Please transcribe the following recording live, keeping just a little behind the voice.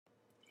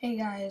Hey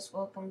guys,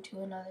 welcome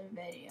to another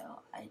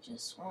video.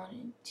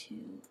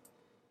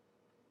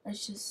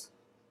 Let's just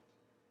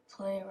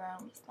play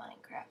around with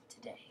Minecraft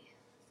today.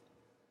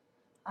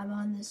 I'm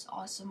on this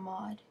awesome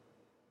mod.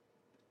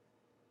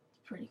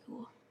 It's pretty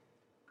cool.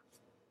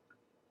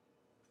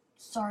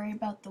 Sorry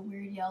about the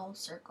weird yellow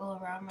circle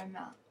around my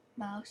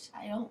mouse.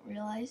 I don't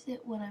realize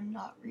it when I'm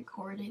not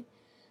recording,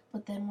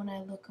 but then when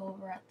I look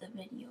over at the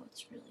video,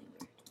 it's really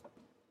weird.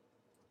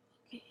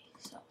 Okay,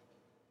 so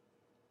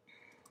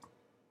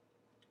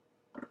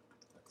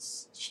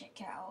let's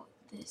check out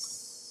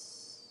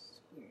this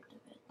weird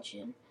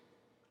dimension.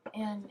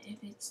 And if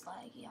it's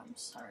laggy, I'm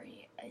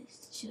sorry.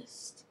 It's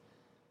just,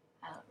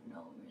 I don't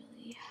know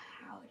really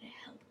how to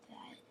help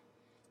that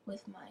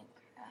with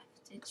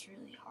Minecraft. It's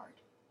really hard.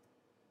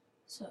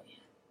 So yeah.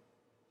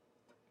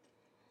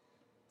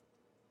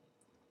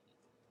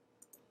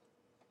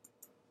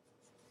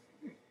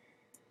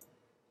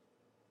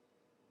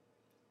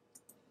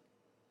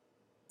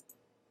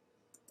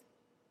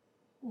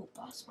 Ooh,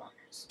 boss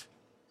spawners.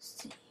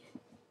 Let's see.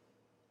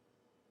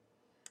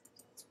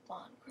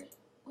 Spawn crit.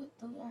 What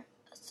the heck?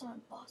 That's not a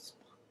boss spawn.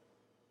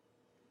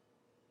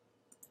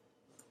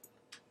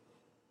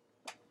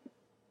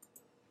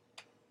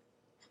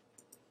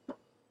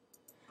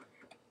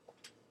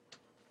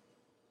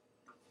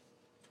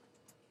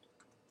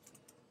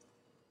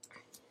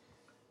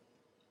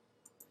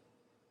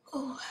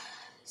 Oh,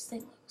 this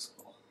thing looks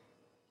cool.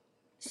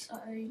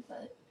 Sorry,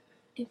 but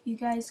if you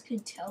guys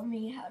could tell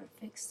me how to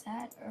fix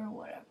that or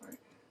whatever,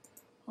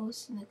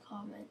 post in the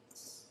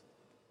comments.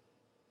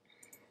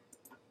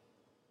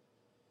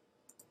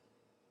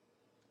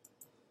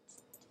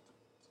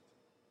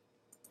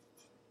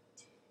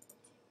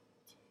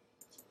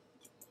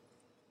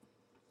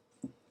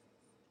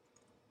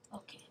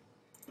 Okay.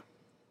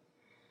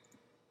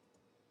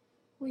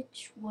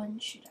 Which one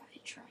should I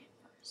try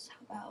first?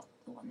 How about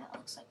the one that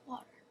looks like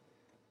water?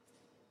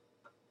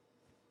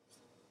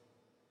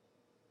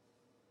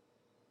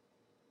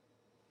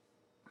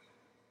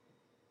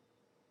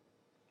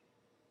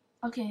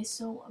 Okay,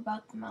 so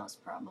about the mouse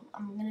problem,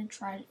 I'm gonna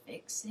try to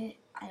fix it.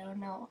 I don't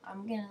know.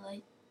 I'm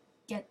gonna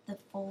get the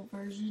full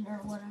version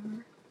or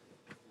whatever.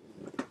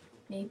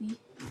 Maybe.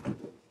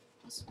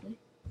 Possibly.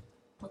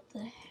 What the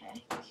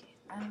heck?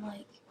 I'm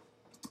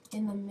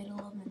in the middle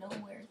of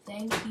nowhere.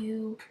 Thank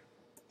you.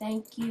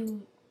 Thank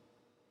you.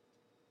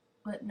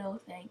 But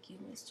no thank you,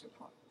 Mr.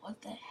 Park.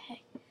 What the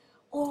heck?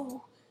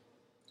 Oh!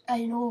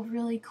 I know a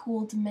really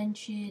cool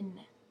dimension.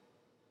 I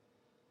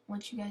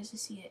want you guys to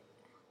see it.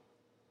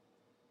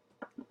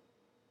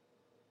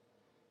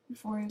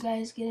 Before you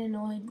guys get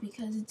annoyed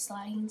because it's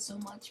lagging so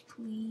much,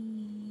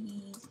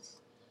 please.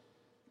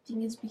 I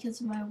think it's because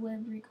of my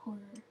web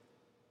recorder. I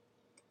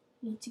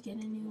need to get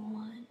a new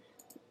one.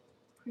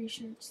 Pretty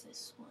sure it's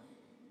this one.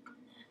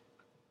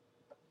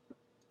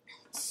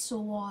 It's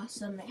so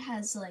awesome. It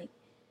has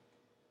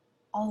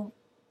I'm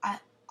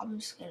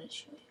just gonna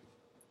show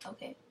you.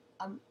 Okay,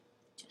 I'm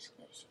just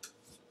gonna show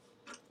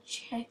you.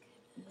 Check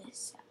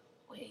this out.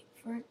 Wait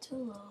for it to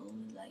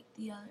load like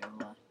the other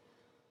one.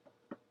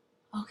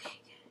 Okay,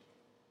 good.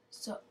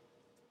 So,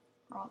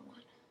 wrong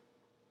one.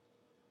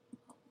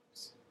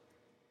 Oops.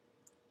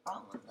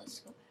 Wrong one. Let's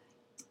go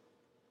back.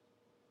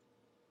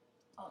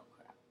 Oh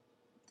crap.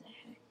 What the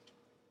heck?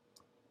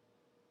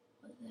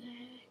 What the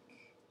heck?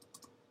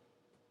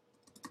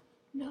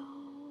 No.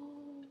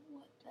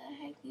 What the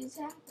heck is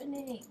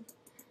happening?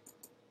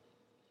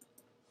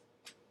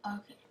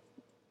 Okay.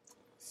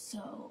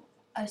 So,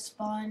 I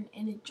spawned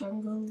in a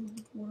jungle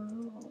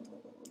world.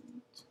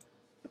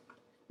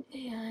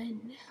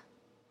 And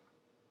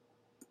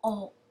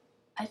oh,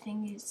 I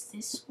think it's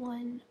this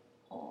one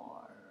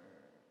or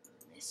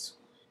this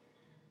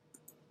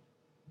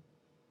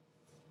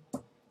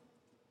one.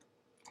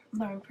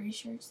 But I'm pretty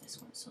sure it's this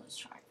one, so let's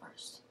try it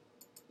first.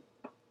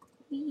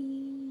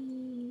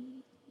 Whee!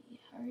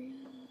 Hurry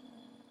up.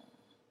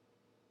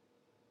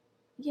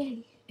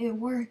 Yay, it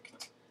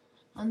worked.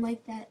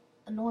 Unlike that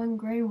annoying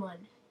gray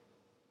one.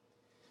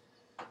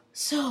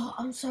 So,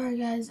 I'm sorry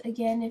guys,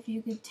 again, if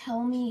you could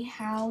tell me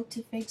how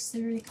to fix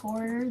the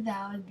recorder,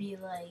 that would be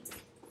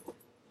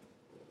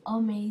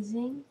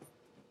amazing.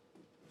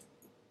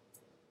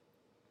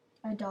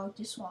 My dog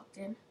just walked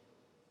in.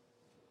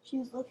 She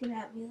was looking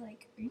at me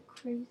like, are you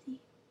crazy?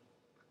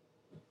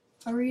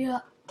 Hurry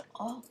up.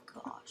 Oh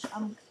gosh,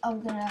 I'm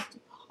gonna have to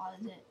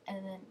pause it,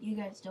 and then you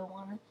guys don't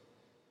wanna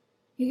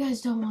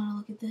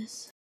look at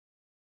this.